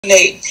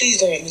Nate, please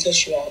don't make me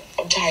cuss you out.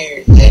 I'm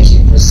tired. Thank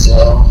you,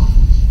 Brazil.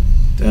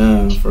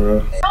 Damn, for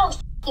real. Oh,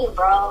 you,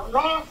 bro.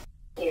 Man,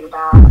 you,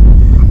 dog.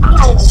 I'm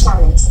not even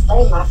trying to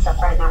explain myself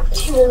right now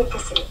because you really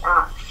pissing me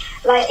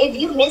off. Like, if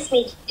you miss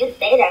me, just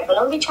say that, but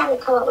don't be trying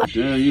to come up like...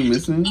 Damn, you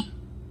missing?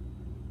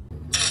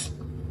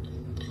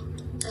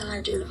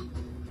 I do.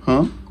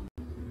 Huh?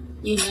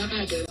 You know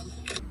I do.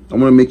 I'm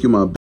gonna make you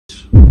my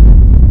bitch.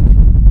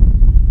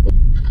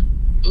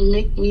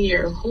 Make me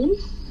your who?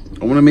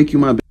 I wanna make you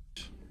my bitch.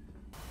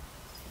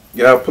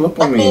 Yeah, pull up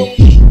on me.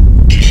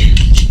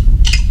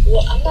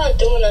 Well, I'm not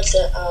doing it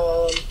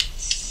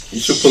to, You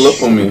should pull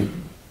up on me.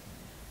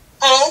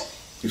 Huh?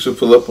 You should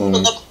pull up on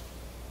me.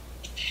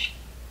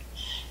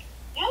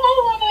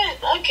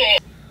 Okay.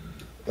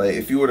 Like,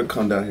 if you were to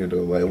come down here,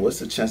 though, like, what's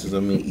the chances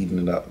of me eating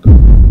it out, though?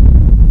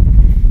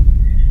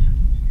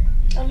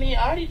 I mean,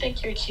 I already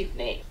think you're cute,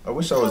 Nate. I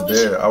wish I was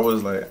there. I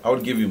was like, I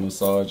would give you a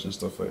massage and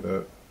stuff like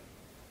that.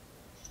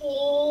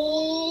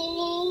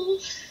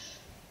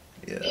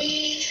 Yeah.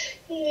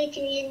 You're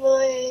making me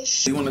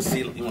blush. You wanna see?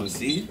 You wanna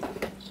see? You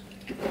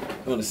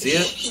wanna see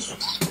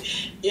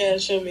it? Yeah,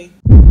 show me.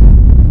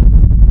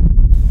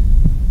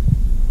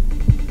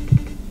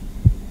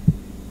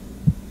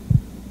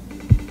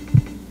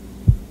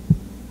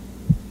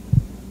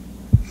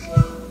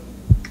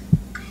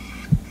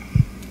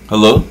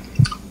 Hello?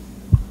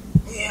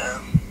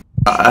 Yeah.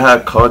 I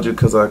had called you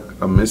because I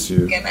miss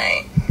you. Good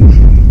night.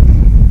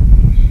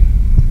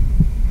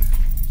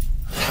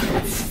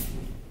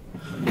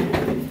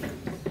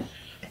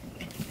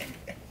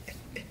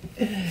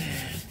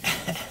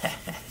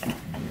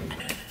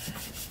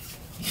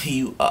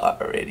 You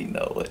already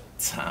know what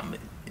time it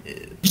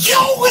is. Yo,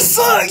 what's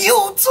up,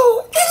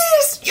 YouTube?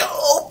 It's your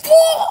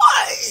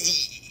boy.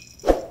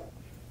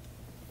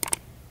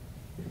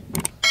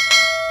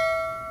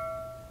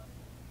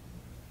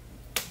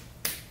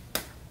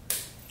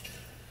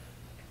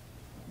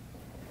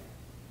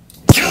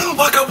 Yo,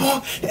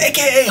 Vagabond,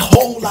 aka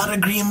whole lot of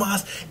green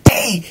moss,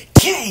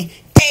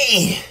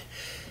 AKA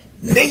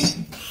Nate.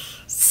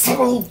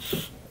 So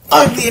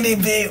ugly in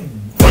it, babe.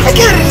 I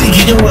got it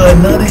again with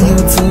another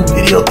YouTube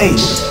video. Hey,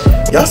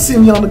 y'all see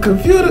me on the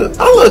computer?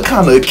 I look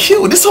kind of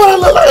cute. This is what I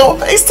look like on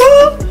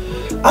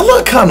FaceTime. I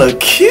look kind of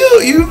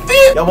cute. You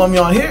feel? Y'all want me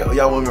on here or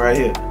y'all want me right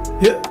here?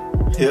 Here,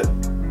 here,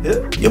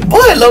 here. Your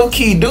boy low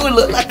key do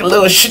look like a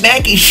little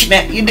snacky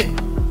snack. You do.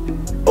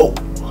 Oh,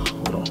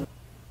 hold on.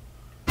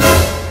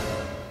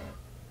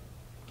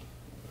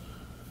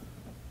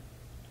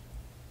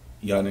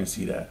 Y'all didn't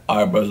see that. All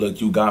right, bro,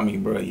 look, you got me,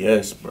 bro.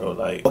 Yes, bro.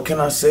 Like, what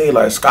can I say?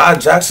 Like, Sky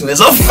Jackson is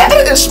a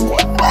fetish, boy.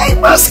 Like,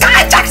 bro,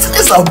 Sky Jackson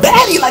is a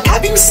baddie. Like,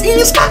 have you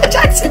seen Sky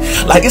Jackson?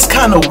 Like, it's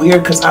kind of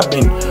weird because I've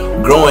been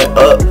growing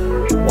up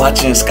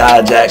watching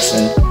Sky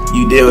Jackson.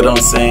 You did what I'm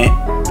saying?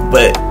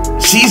 But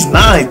she's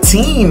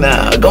 19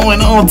 now,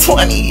 going on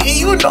 20. And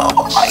you know,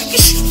 like,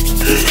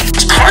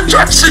 Sky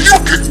Jackson, you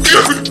can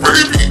get it,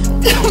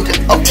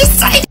 baby. I'm just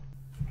saying.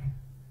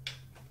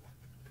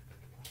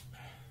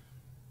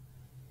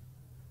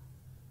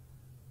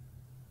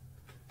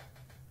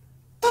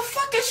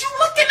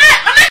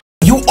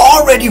 You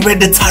already read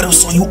the title,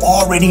 so you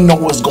already know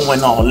what's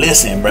going on.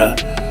 Listen, bruh.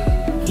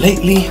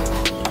 Lately,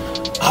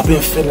 I've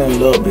been feeling a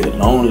little bit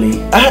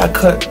lonely. I had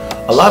cut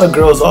a lot of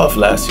girls off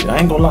last year. I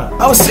ain't gonna lie.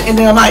 I was sitting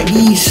there like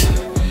these,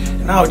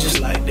 and I was just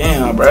like,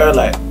 damn, bruh.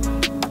 Like,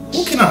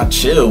 who can I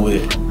chill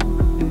with?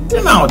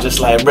 And I was just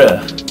like,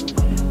 bruh,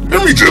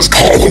 let me just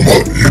call him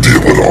up. You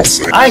did what I'm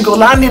saying. I ain't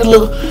gonna lie. I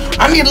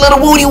need a little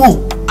woody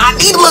woo. I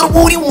need a little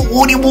woody woo,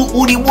 woody woo,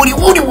 woody woody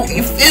woody woo.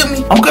 You feel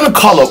me? I'm gonna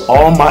call up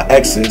all my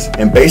exes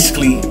and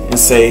basically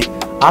say,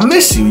 I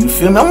miss you. You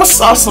feel me? I'm gonna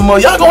sauce some more.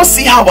 Y'all gonna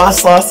see how I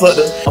sauce up.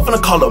 I'm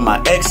gonna call up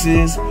my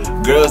exes,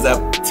 girls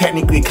that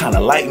technically kind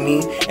of like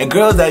me, and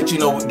girls that, you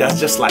know, that's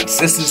just like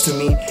sisters to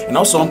me. And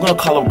also, I'm gonna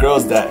call up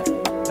girls that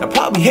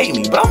probably hate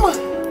me. But I'm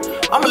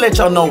gonna let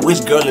y'all know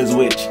which girl is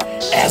which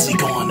as we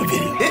go on the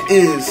video. It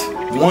is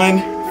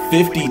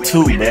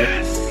 1:52, bro.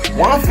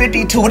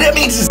 1:52. That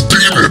means it's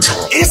demon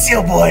time. It's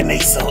your boy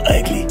Nate So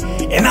Ugly,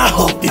 and I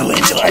hope you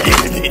enjoy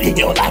this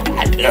video like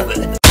I do.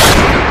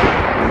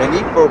 Man,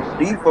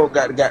 these folks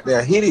got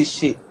their hit his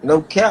shit.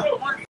 No cap.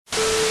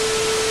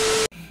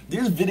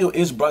 This video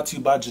is brought to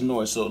you by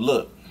JYINOR. So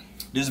look,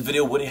 this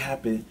video wouldn't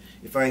happen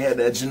if I ain't had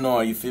that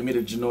JYINOR. You feel me?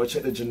 The JYINOR.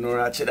 Check the JYINOR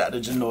out. Check out the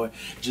JYINOR.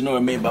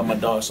 JYINOR made by my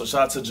dog. So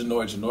shout out to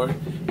JYINOR. JYINOR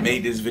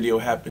made this video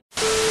happen.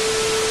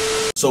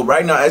 So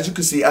right now, as you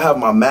can see, I have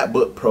my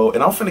MacBook Pro,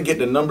 and I'm finna get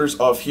the numbers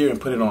off here and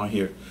put it on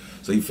here.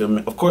 So you feel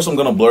me? Of course, I'm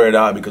gonna blur it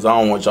out because I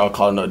don't want y'all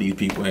calling up these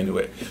people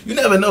anyway. You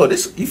never know.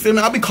 This, you feel me?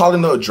 I'll be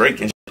calling up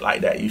Drake and shit like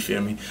that. You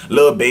feel me?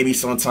 Little baby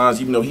sometimes,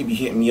 even though he be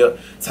hitting me up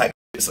type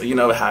shit, so you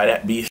know how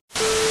that be.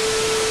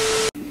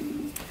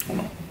 Hold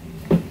on.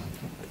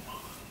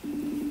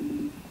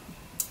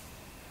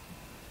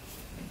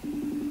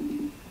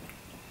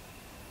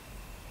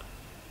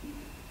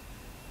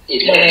 You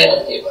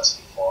didn't give us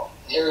before.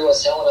 Harry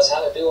was telling us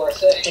how to do our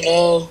thing.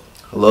 Hello.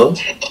 Hello? I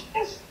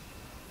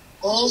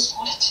just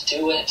wanted to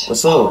do it.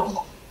 What's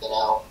up? You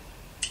know.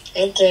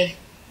 Okay.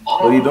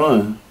 What are you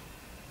doing?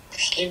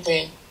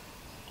 Sleeping.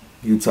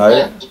 You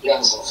tired?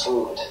 Got some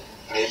food.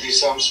 Maybe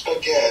some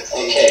spaghetti.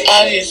 Okay.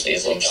 Obviously,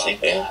 so I'm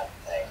sleeping.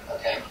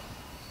 Okay.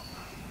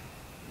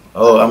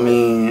 Oh, I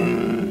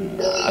mean,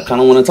 I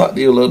kind of want to talk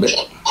to you a little bit.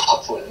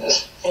 I'll put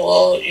this.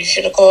 Well, you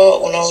should have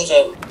called when I was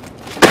up.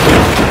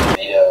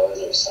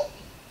 Videos or something.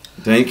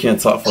 Then you can't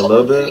talk for a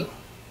little bit?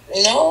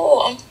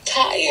 No, I'm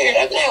tired.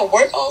 I've been at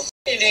work all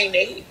day,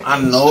 Nate.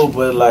 I know,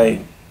 but like,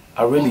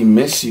 I really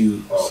miss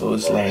you. So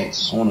it's like,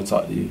 I want to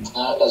talk to you.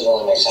 No, it doesn't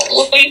really make sense.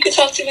 Well, you can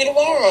talk to me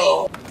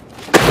tomorrow.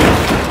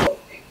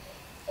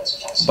 That's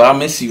offensive. But I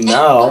miss you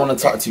now. I want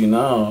to talk to you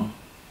now.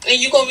 And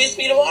you gonna miss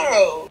me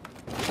tomorrow.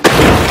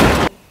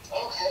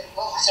 Okay,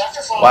 well, it's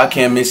after 5. Why I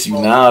can't miss you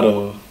now,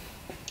 though?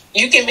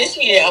 You can miss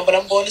me now, but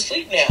I'm going to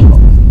sleep now.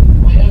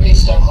 Way to be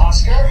stuck,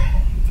 Oscar.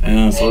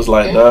 Damn, so it's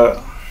like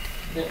that.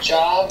 Good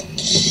job.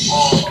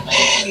 Oh,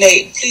 man.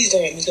 Nate, please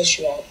don't make me cuss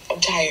you out. I'm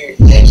tired.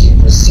 Thank you,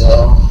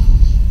 Brazil.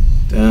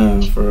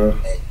 Damn, for real.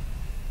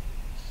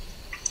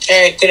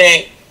 Alright, good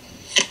night.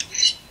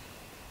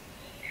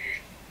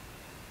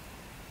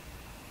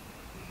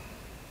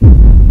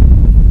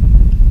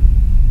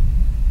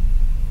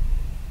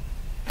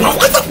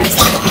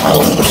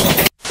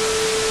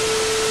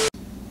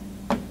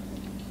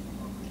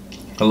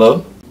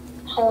 Hello?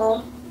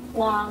 Hello?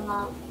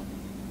 No.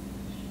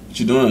 What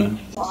you doing?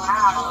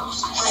 Wow.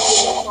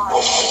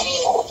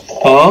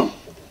 Huh?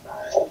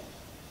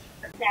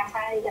 I'm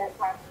finally gonna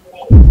talk to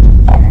me.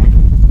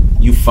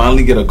 You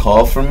finally get a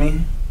call from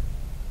me?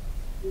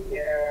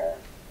 Yeah.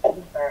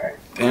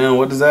 Damn,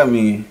 what does that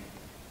mean?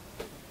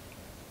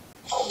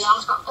 No,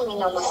 don't talk to me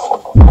no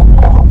more.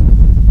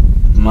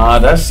 Nah,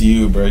 that's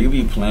you, bro. You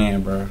be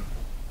playing, bro.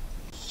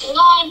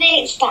 No,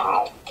 Nate,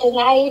 stop. Because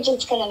now you're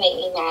just gonna make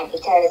me mad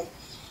because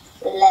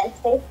let's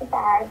face the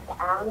facts,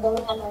 I'm the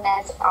one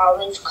that's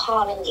always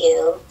calling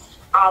you,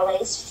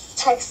 always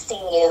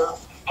texting you,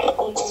 and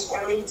you just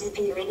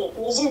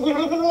be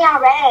leaving me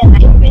on red.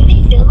 Like, you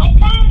really feel like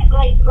that?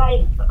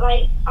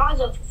 Like, all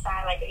jokes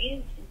aside, like, are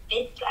you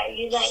keep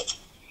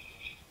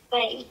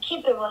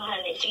it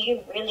 100. Do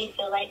you really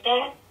feel like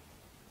that?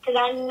 Because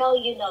I know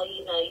you're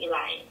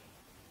lying.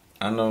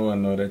 I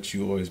know that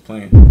you always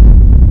playing.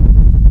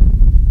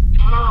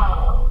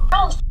 Oh.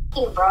 Bro, f***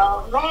 you,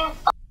 bro. Man,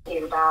 f***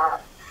 you,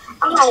 dog.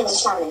 I'm not even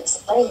trying to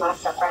explain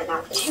myself right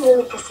now because you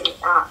really pissing me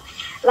off.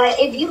 Like,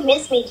 if you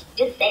miss me,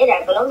 just say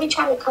that, but don't be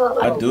trying to come up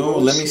with I do.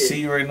 bullshit. Let me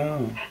see you right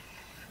now.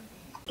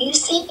 You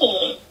see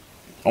me.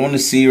 I want to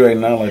see you right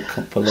now, like,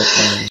 come pull up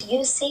on me.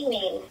 You see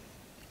me.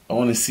 I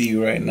want to see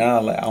you right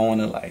now, like, I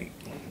want to, like,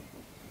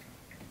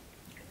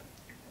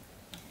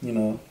 you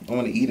know, I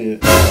want to eat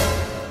it.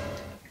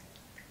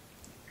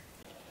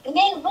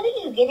 Man, what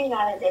are you getting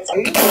out of this? Are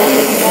you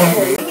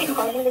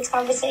recording this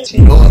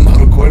conversation? No, I'm not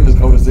recording this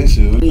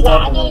conversation. What are you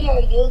Like, I talking know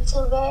about? you're a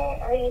YouTuber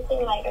or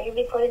anything. Like, are you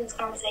recording this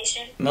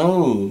conversation?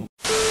 No.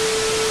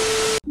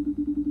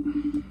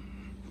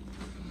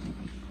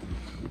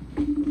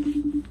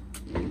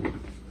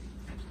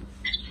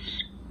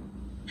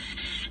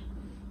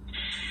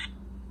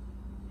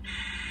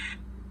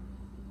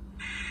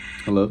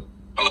 Hello?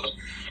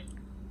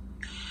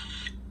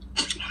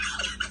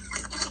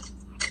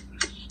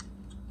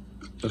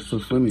 That's so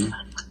funny.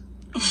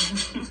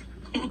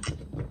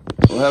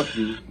 What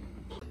happened?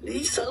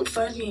 You're so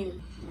funny.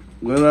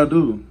 What did I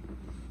do?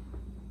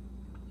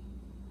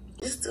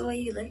 Just the way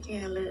you lick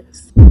your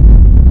lips.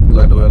 You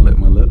like the way I lick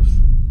my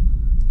lips?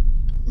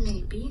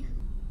 Maybe.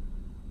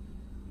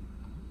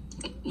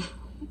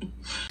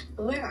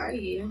 Where are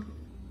you?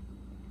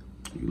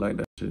 You like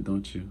that shit,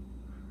 don't you?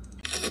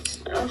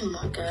 Oh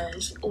my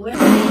gosh. Where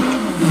are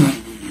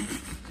you?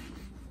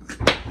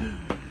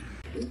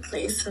 You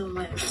play so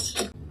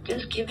much.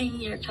 It's giving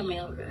you're coming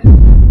over.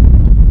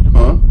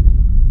 Huh?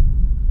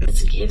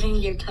 It's giving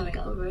you're coming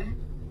over.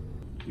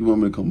 You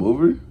want me to come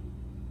over?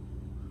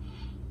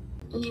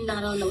 You're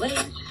not on the way.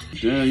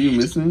 Damn, you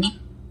miss me?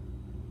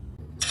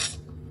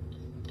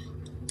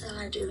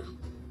 I do.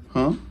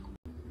 Huh?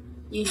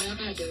 You know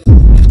I do.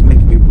 You're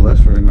making me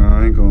blush right now,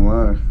 I ain't gonna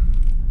lie.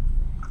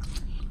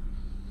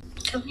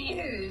 Come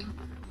here.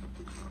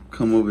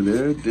 Come over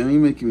there? Damn, you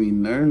making me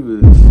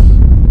nervous.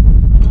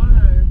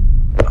 Why?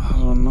 I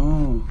don't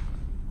know.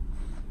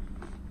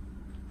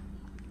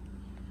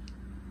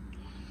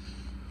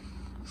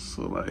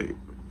 So like,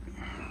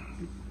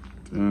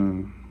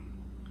 damn.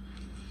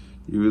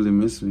 You really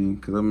miss me,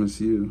 cause I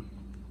miss you.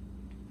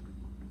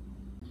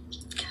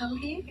 Come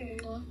here.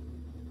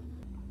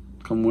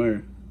 Come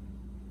where?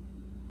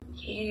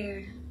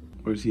 Here.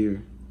 Where's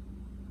here?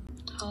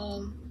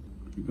 Home.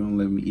 You gonna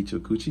let me eat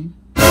your coochie?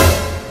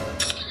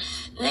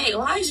 Hey,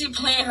 why is you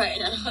playing right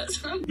now?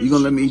 What's wrong? You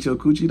gonna let me eat your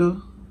coochie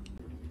though?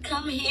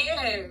 Come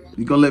here.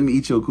 You gonna let me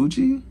eat your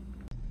coochie?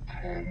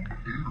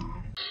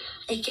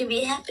 It could be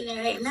happening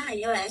right now.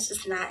 Your ass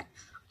is not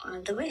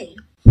on the way.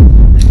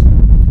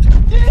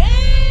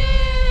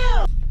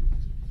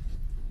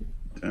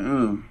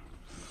 Damn.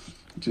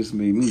 It just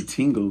made me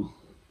tingle.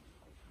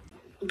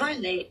 Bye,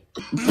 Nate.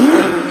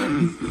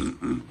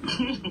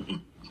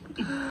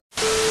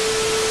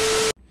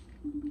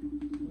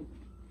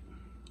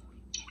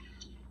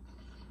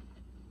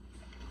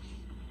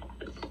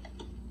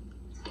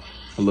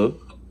 Hello?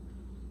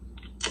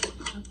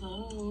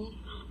 Hello.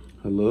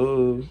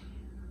 Hello?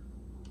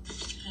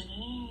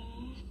 Hello.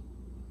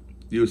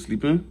 You were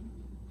sleeping?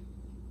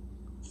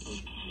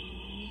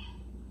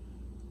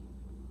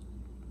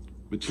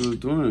 What you was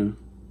doing?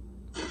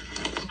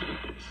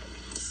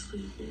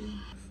 Sleeping.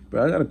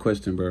 Bro, I got a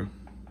question, bro.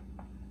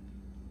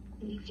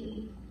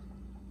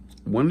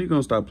 When are you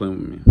gonna stop playing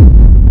with me?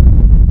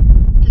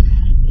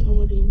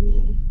 What do you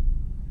mean?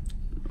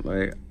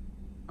 Like,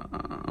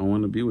 I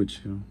want to be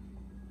with you.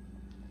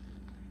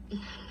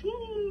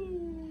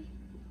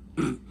 I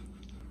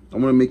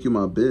want to make you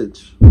my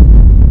bitch.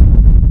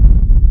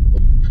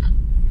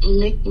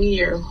 Make me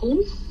your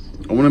who?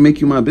 I want to make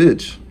you my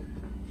bitch.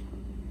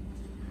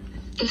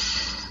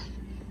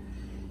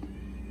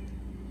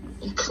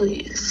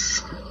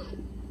 Please.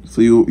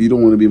 So you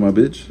don't want to be my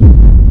bitch?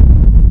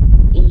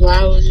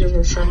 Why was you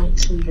referring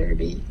to your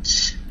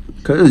bitch?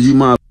 Cause you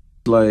my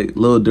like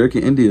Lil Durk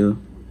in India.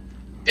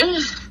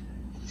 Ugh.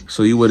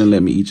 So you wouldn't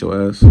let me eat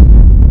your ass.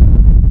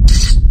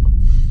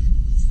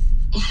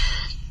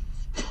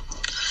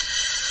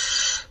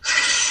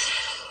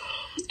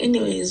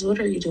 Anyways, what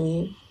are you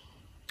doing?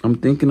 I'm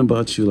thinking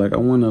about you. Like I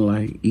want to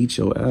like eat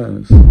your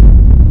ass.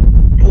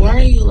 Why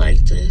are you like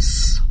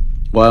this?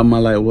 Why am I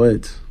like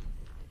what?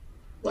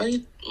 Why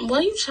you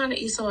trying to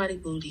eat somebody's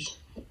booty?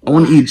 I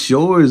want to eat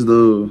yours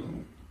though.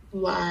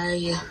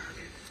 Why?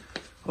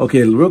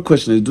 Okay, the real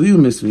question is, do you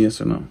miss me? Yes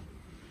or no?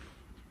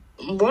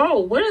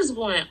 Bro, what is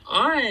going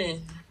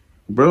on?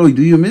 Bro,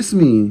 do you miss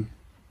me?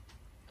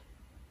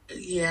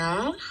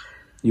 Yeah.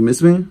 You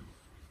miss me?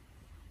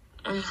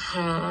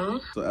 Uh-huh.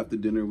 So after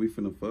dinner, we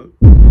finna fuck?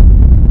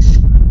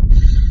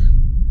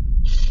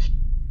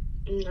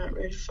 I'm not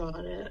ready for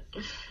all that.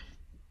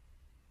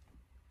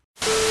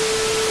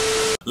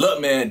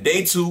 Look, man,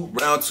 day 2,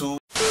 round 2.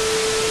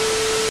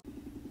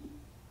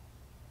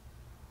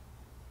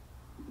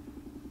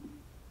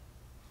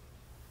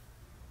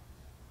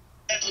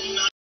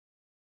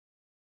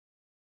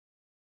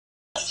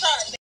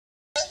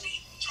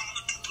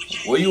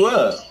 Where you at?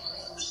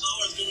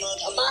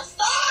 On my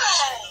side.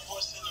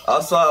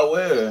 Outside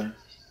where?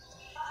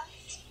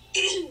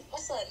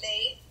 What's up,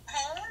 Nate?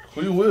 Huh?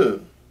 Who you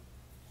with?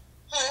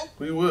 Huh?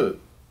 Who you with?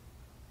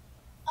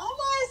 On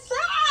my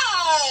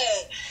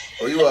side.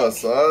 Oh, you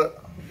outside?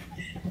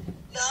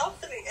 No, I'm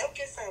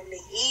getting something to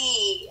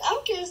eat.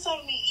 I'm getting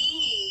something to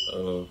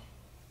eat.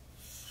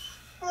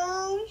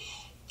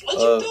 What you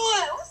doing?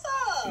 What's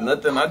up?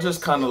 Nothing. I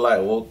just kind of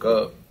like woke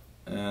up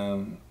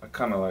and I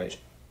kind of like,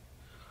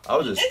 I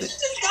was just. You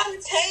just gotta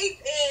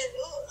take it.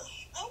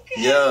 Okay.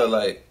 Yeah,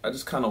 like I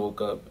just kind of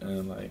woke up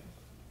and like,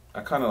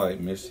 I kind of like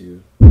miss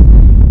you.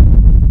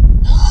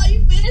 Oh, you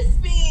miss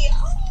me.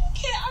 Oh,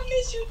 okay, I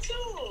miss you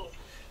too.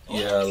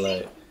 Yeah,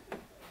 like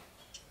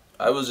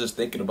I was just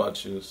thinking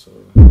about you, so.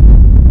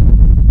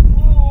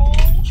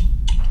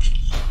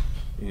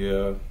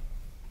 Yeah.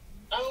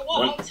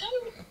 Well, I'm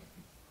telling you.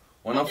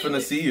 When I'm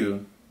finna see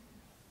you.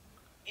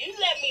 You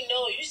let me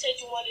know. You said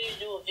you wanted to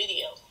do a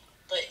video,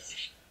 but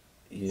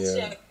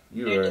Yeah,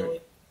 you're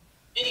right.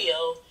 Video.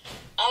 Yeah.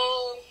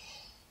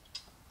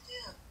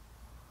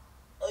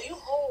 Oh, you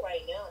home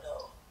right now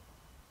though?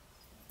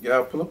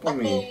 Yeah, pull up on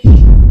me.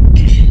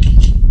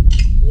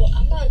 Well,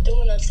 I'm not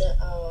doing nothing.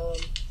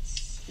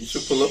 You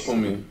should pull up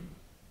on me.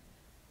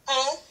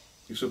 Huh?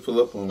 You should pull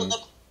up on me.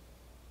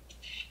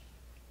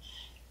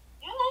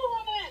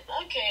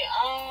 Okay,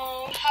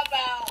 how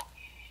about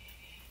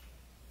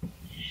I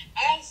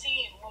gotta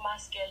see with my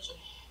schedule.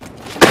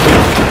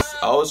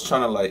 I was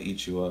trying to like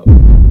eat you up. Get the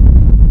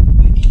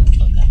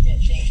fuck out that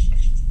thing.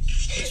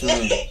 What you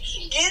mean?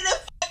 Get the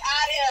fuck out of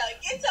here.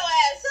 Get your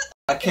ass up.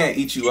 I can't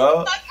eat you Get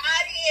out. the fuck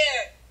out of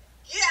here.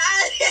 Get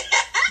out of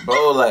here.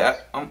 Bro, like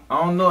I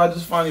don't know, I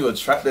just find you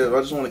attractive. I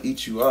just want to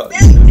eat you up.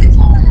 Stop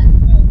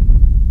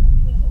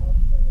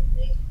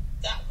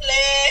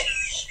playing.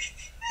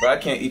 Bro, I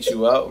can't eat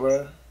you out,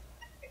 bro.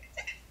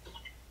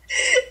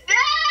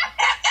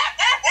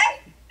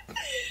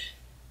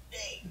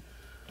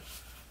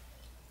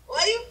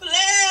 Why you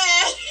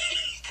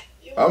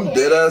playing? I'm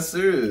dead ass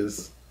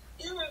serious.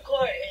 You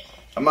recording.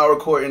 I'm not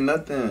recording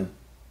nothing.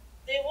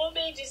 Then what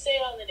made you say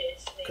all of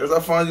this? Cause I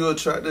find you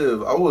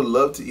attractive. I would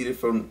love to eat it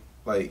from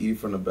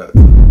the back.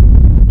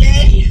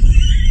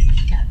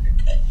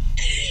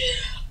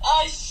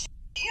 Oh shit,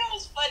 you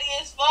was funny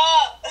as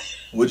fuck.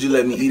 Would you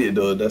let me eat it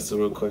though? That's the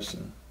real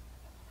question.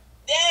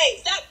 Dang,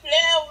 stop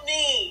playing with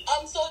me.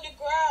 I'm so the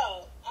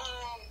girl.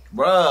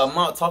 Bruh, I'm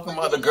not talking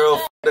about the girl.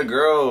 F the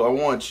girl. I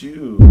want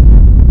you.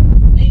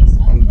 Nate,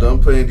 I'm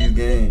done playing these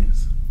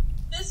games.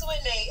 This way,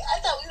 Nate. I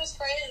thought we was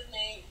friends,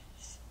 Nate.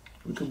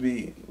 We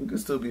could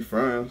still be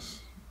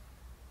friends.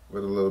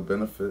 With a little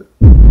benefit.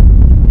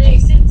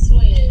 Nate, since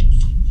when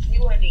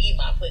you wanted to eat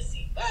my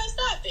pussy? Bro,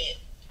 stop it.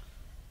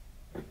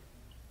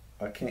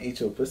 I can't eat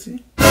your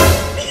pussy? Oh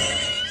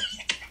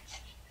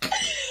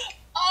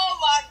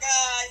my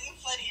god, you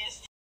funny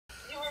as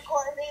you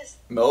recording this?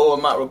 No,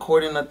 I'm not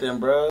recording nothing,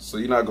 bruh. So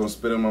you're not gonna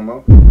spit in my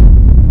mouth?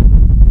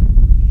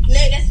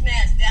 Nate, that's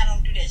nasty. I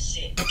don't do that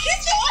shit. Get your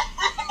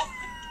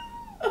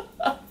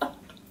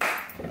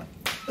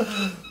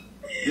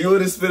You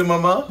wouldn't spit in my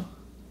mouth?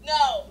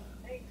 No.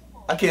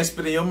 I can't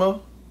spit in your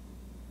mouth?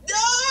 No,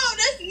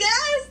 that's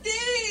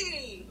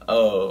nasty.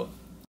 Oh.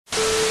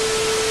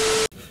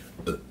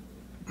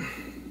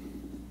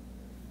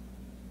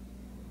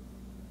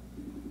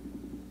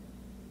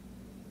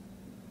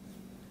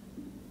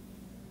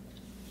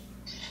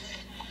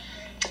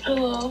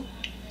 Hello.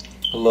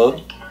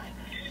 Hello?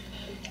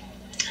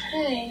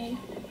 Hey.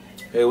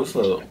 Hey, what's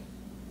up?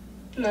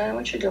 Man,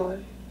 what you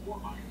doing?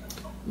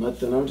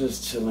 Nothing, I'm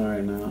just chilling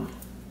right now.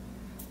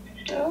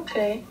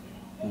 Okay.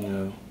 Yeah.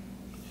 You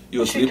What you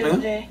doing sleeping?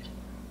 today?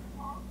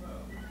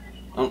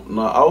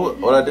 No,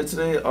 what I did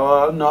today? No,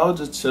 I was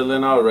just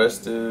chilling, I was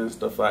resting,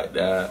 stuff like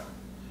that.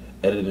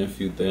 Editing a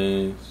few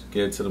things,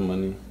 get to the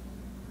money.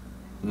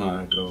 No,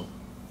 I go.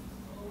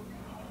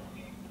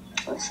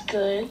 That's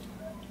good.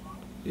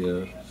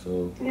 Yeah,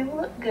 so. You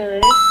look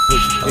good.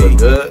 I look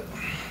good?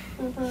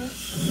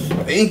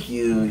 Mm-hmm. Thank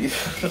you.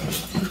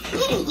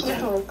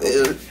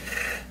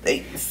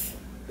 Thanks.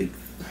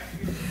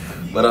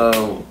 But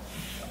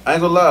I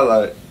ain't gonna lie,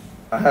 like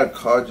I had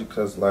called you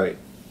cause like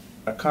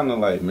I kind of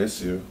like miss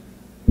you.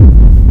 I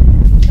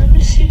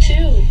miss you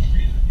too.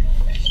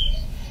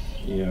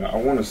 Yeah, I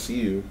want to see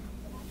you.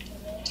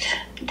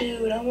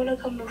 Dude, I want to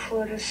come to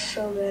Florida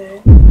so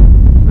bad.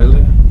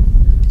 Really?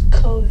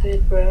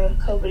 COVID, bro.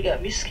 COVID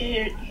got me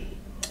scared.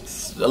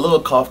 A little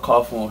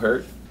cough won't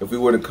hurt. If we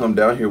were to come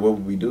down here, what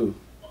would we do?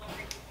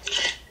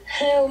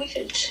 Hell, we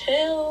could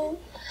chill.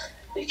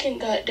 We can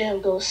goddamn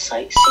go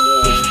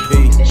sightseeing.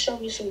 You can show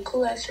me some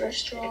cool ass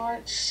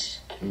restaurants.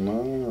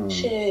 No.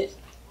 Shit.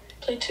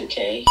 Play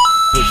 2K.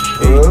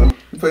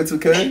 You play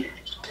 2K?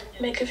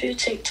 Make a few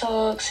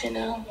TikToks, you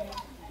know.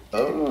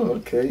 Oh,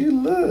 okay. You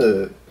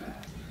look.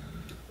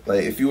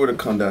 Like, if you were to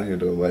come down here,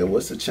 though, like,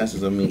 what's the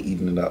chances of me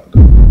eating it out, though?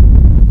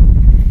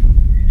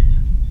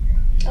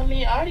 I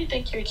mean, I already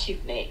think you're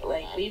cute, Nate.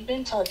 Like, we've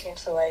been talking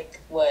for, like,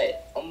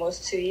 what,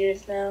 almost 2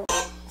 years now?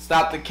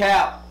 Stop the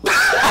cap. Stop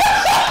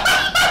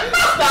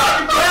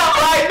the cap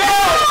right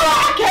now.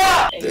 Stop the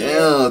cap.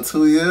 Damn,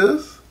 2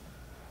 years?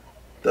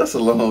 That's a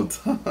long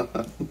time.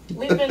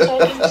 We've been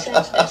talking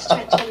since this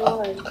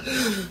 21.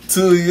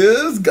 2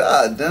 years?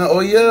 God damn.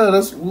 Oh, yeah,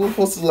 we were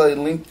supposed to, like,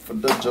 link for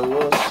the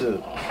JYINOR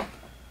shit.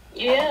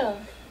 Yeah.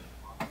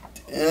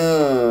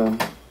 Damn.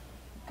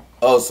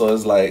 Oh, so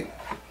it's like,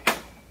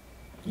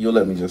 you'll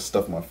let me just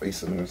stuff my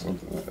face in it or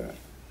something like that.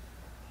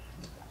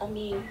 I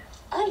mean,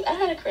 I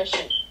had a crush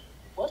on.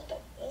 What the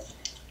fuck?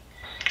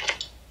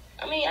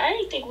 I mean, I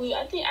didn't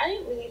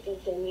really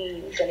think that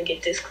we were gonna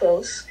get this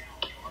close.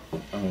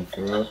 Oh,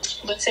 for real?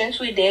 But since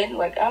we did,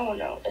 like, I don't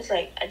know. It's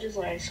like, I just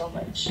learned so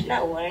much.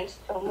 Not learned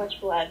so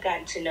much, but I've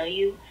gotten to know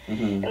you.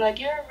 Mm-hmm. And, like,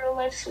 you're a real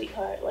life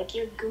sweetheart. Like,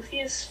 you're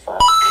goofy as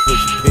fuck.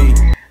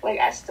 Like,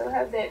 I still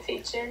have that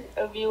picture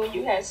of you when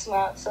you had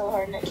smiled so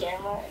hard in the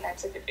camera, and I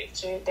took a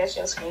picture. That's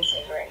your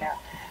screensaver right now.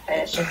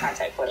 That's your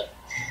contact photo.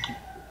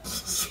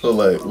 So,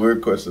 like,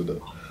 weird question,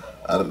 though.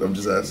 I'm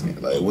just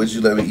asking. Like, would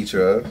you let me eat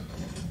your ass?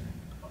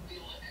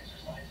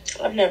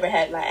 I've never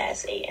had my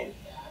ass eaten.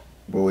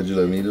 But would you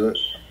let me do it?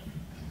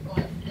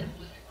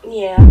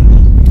 Yeah.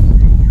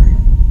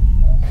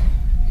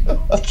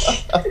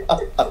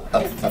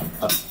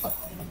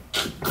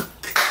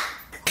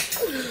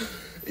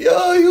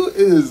 Yo, you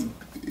is...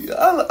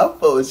 I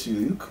fuck with you.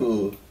 You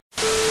cool.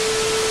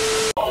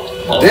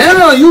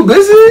 Damn, you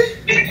busy?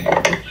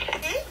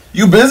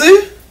 You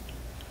busy?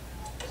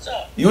 What's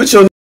up? You with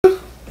your nigga?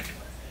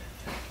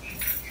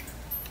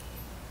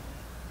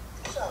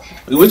 What's up?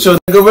 You with your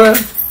nigga, bro?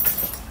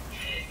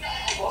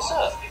 What's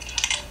up?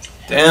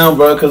 Damn,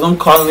 bro, cause I'm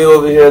calling you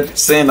over here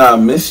saying I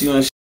miss you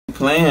and shit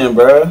playing,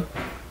 bro. Man,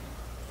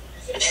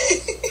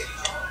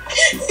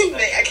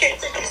 I can't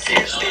take you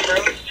seriously, bro.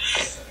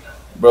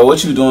 Bro,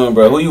 what you doing,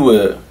 bro? Who you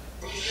with?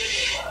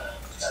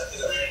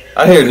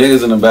 I hear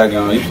niggas in the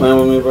background. You playing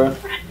with me, bro?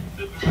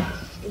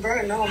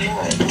 Bro, no, I'm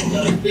not.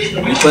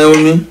 You playing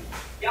with me?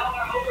 No.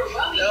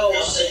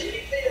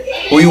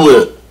 Who you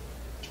with?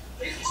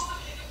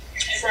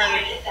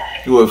 Friend.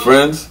 You with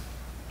friends?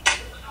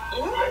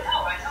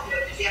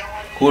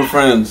 Who are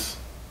friends?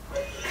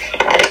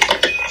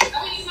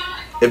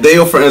 If they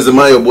your friends, am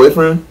I your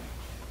boyfriend?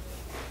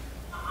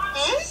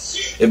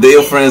 If they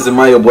your friends, am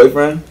I your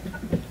boyfriend?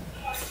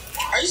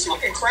 Are you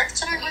smoking crack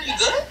tonight? Are you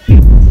good?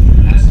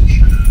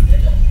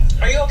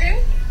 Are you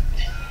okay?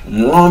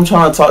 No, I'm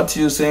trying to talk to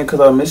you saying cause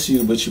I miss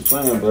you, but you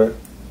playing, bro.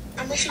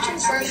 I miss you too,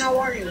 friend. How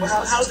are you?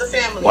 How's the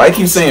family? Why you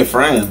keep saying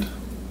friend?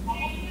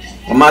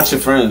 I'm not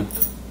your friend.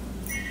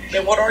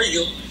 Then what are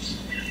you?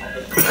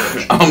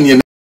 I'm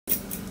your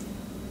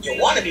You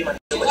want to be my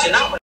but you're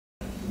not my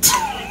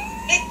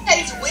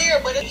It's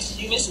weird, but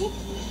you miss me?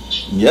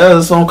 Yeah,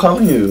 that's what I'm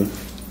calling you.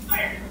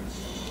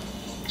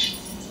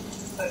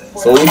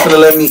 So when you finna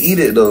let me eat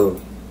it though?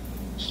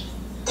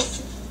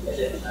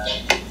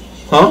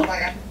 Huh?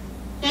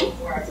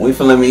 When you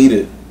finna let me eat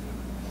it?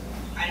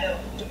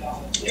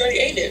 You already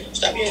ate it.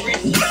 Stop being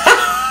greedy.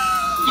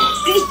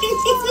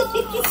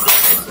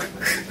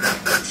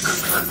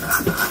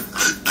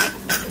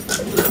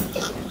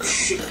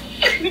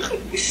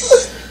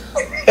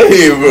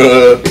 Hey,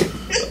 bro.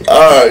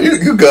 Alright,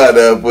 you got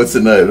that for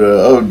tonight,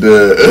 bro. I'm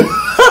dead.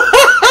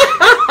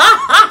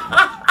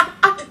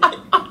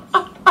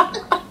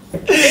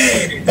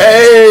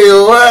 Hey,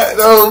 what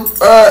the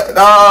fuck?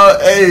 Nah,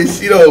 hey,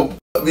 she don't.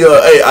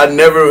 Yo, hey, I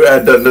never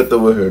had done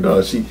nothing with her,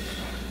 dog.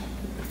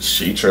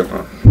 She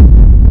tripping.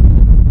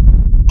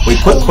 Wait,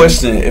 quick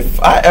question. If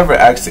I ever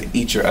asked to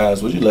eat your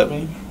ass, would you let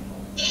me?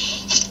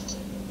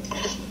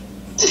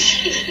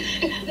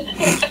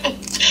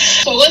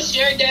 So what's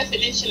your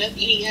definition of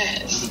eating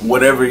ass?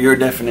 Whatever your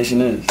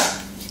definition is.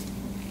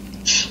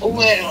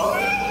 Well,